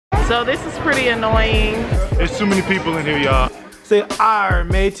So this is pretty annoying. There's too many people in here, y'all. Say "Arr,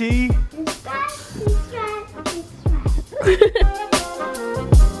 matey."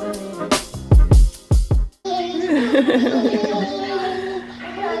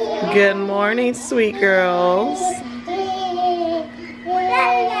 Good morning, sweet girls.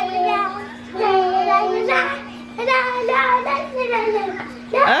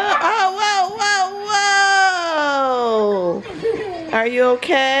 Oh, whoa. Are you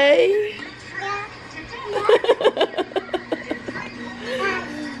okay?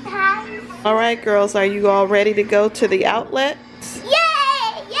 All right, girls, are you all ready to go to the outlet? Yay!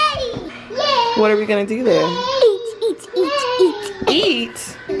 Yay! Yay! What are we gonna do there? Eat!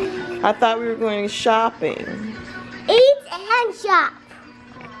 Eat? I thought we were going shopping. Eat and shop.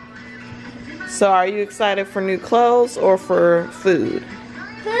 So are you excited for new clothes or for food?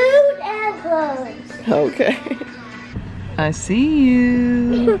 Food and clothes. Okay. I see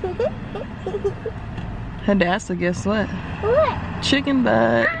you. Hadassah, guess what? What? Chicken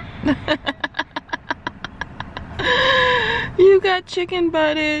butt. You got chicken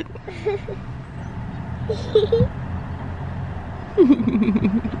butted.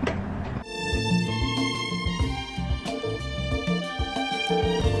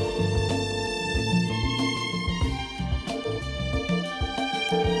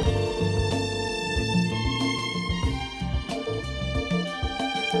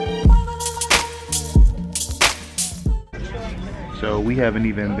 So we haven't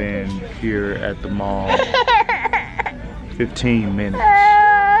even been here at the mall 15 minutes.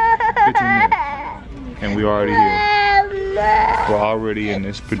 15 minutes. And we're already here. We're already in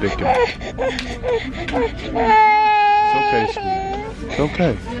this predicament. It's okay, sweetie. It's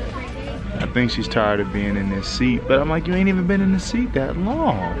okay. I think she's tired of being in this seat, but I'm like, you ain't even been in the seat that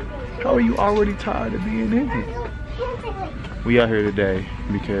long. How are you already tired of being in here? We out here today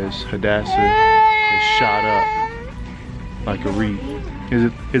because Hadassah has shot up like a reed.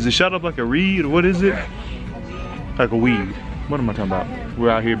 Is it shot up like a reed, or what is it? Like a weed. What am I talking about?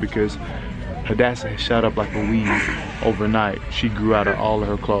 We're out here because Hadassah has shot up like a weed overnight. She grew out of all of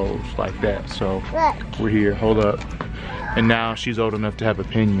her clothes like that. So we're here, hold up. And now she's old enough to have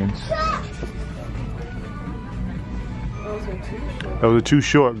opinions. Those are too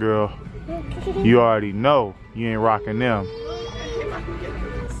short, girl. You already know you ain't rocking them.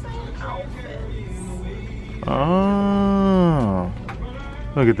 Oh,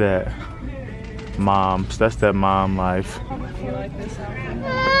 look at that. Moms, that's that mom life.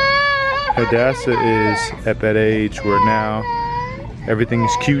 Hadassah is at that age where now everything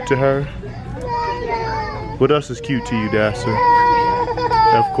is cute to her. What else is cute to you, Hadassah?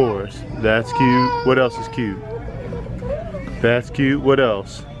 Of course, that's cute. What else is cute? That's cute. What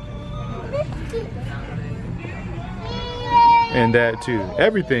else? And that too.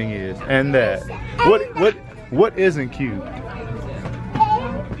 Everything is. And that. What isn't cute?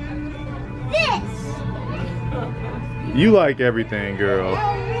 This. You like everything, girl.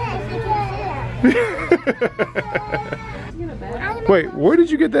 Wait, where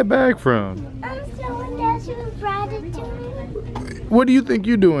did you get that bag from? Someone else who brought it to me. What do you think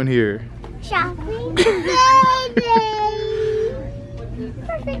you're doing here? Shopping.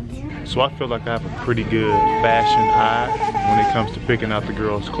 Perfect. So I feel like I have a pretty good fashion eye when it comes to picking out the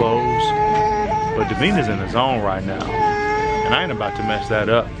girls' clothes. But Davina's in the zone right now, and I ain't about to mess that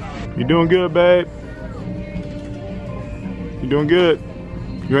up. You doing good, babe? You doing good?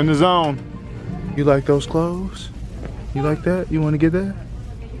 You're in the zone. You like those clothes? You like that? You want to get that?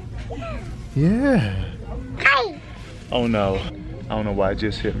 Yeah. Oh no. I don't know why it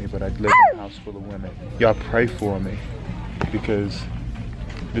just hit me, but I live in a house full of women. Y'all pray for me, because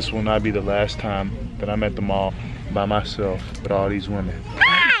this will not be the last time that I'm at the mall by myself with all these women.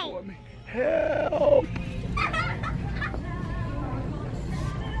 Pray for me. Help.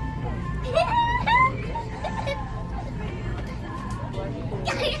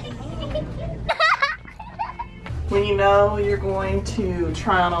 When you know you're going to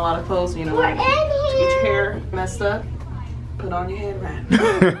try on a lot of clothes, you know, We're in get your here. hair messed up, put on your headband.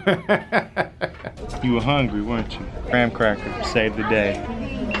 You were hungry, weren't you? Graham cracker saved the day.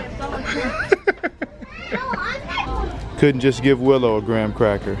 Couldn't just give Willow a graham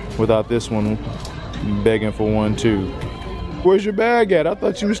cracker without this one begging for one too. Where's your bag at? I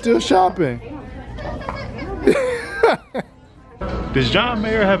thought you were still shopping. Does John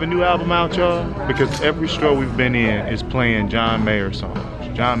Mayer have a new album out, y'all? Because every store we've been in is playing John Mayer songs.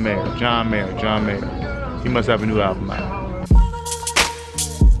 John Mayer, John Mayer, John Mayer. He must have a new album out.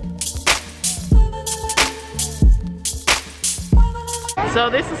 So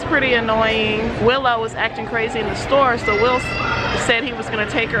this is pretty annoying. Willow was acting crazy in the store, so said he was gonna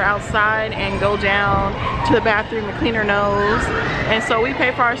take her outside and go down to the bathroom and clean her nose. And so we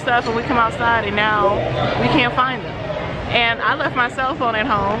pay for our stuff and we come outside and now we can't find them. And I left my cell phone at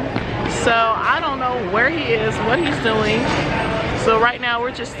home, so I don't know where he is, what he's doing. So right now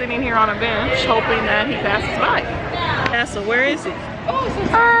we're just sitting here on a bench hoping that he passes by. Hadassah, where is he?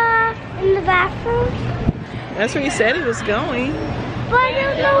 In the bathroom. That's where he said he was going. But I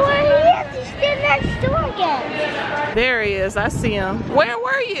don't know where he is. He's still next door again. There he is, I see him. Where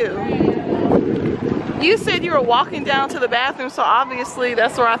were you? You said you were walking down to the bathroom, so obviously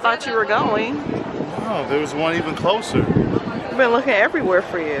that's where I thought you were going. Oh, there was one even closer. I've been looking everywhere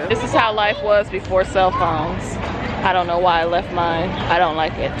for you. This is how life was before cell phones. I don't know why I left mine. I don't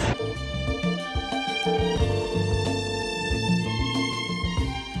like it.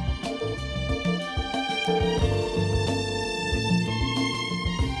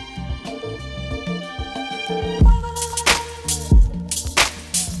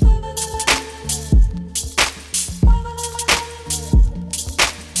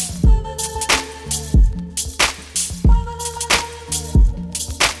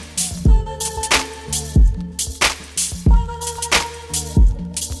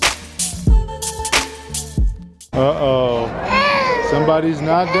 Uh-oh. Somebody's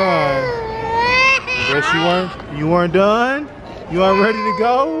not done. I guess you weren't done? You aren't ready to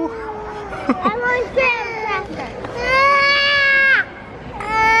go? I want to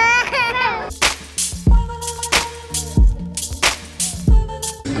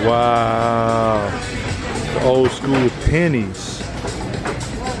Wow. The old school pennies.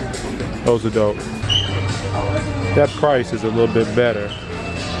 Those are dope. That price is a little bit better,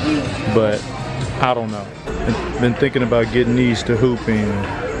 but I don't know. Been thinking about getting these to hooping.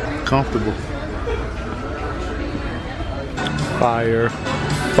 Comfortable. Fire.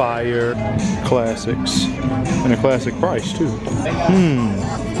 Classics. And a classic price too.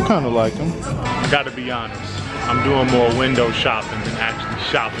 Kind of like them. Gotta be honest. I'm doing more window shopping than actually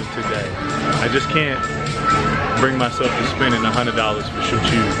shopping today. I just can't bring myself to spending $100 for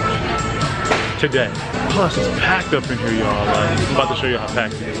shoes today. Plus it's packed up in here, y'all. I'm about to show you how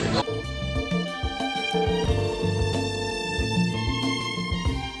packed it is.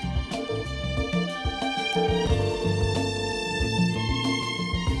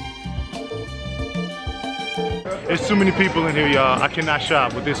 There's too many people in here, y'all. I cannot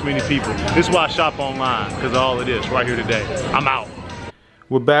shop with this many people. This is why I shop online, because of all of this right here today. I'm out.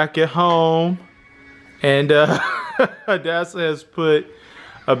 We're back at home, and Hadassah has put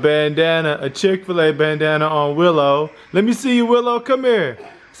a bandana, a Chick-fil-A bandana on Willow. Let me see you, Willow. Come here.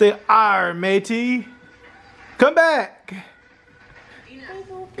 Say, "Arr, matey." Come back.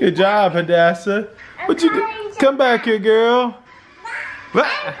 Good job, Hadassah. What you do? Come back here, girl.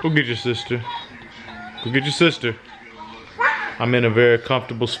 Go get your sister. Go get your sister. I'm in a very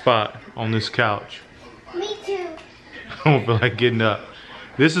comfortable spot on this couch. Me too. I don't feel like getting up.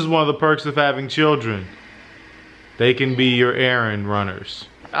 This is one of the perks of having children. They can be your errand runners.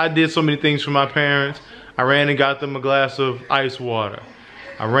 I did so many things for my parents. I ran and got them a glass of ice water.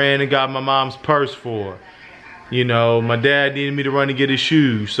 I ran and got my mom's purse for her. You know, my dad needed me to run and get his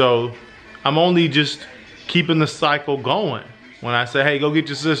shoes. So I'm only just keeping the cycle going when I say, hey, go get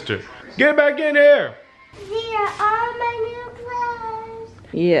your sister. Get back in here. Here are my new clothes.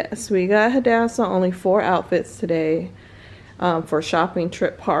 Yes, we got Hadassah only 4 outfits today for shopping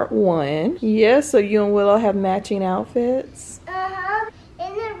trip part 1. Yes, so you and Willow have matching outfits. And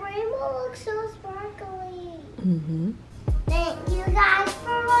the rainbow looks so sparkly. Mm-hmm. Thank you guys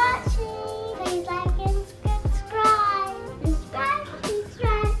for watching. Please like and subscribe.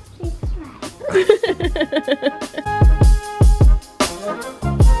 Subscribe.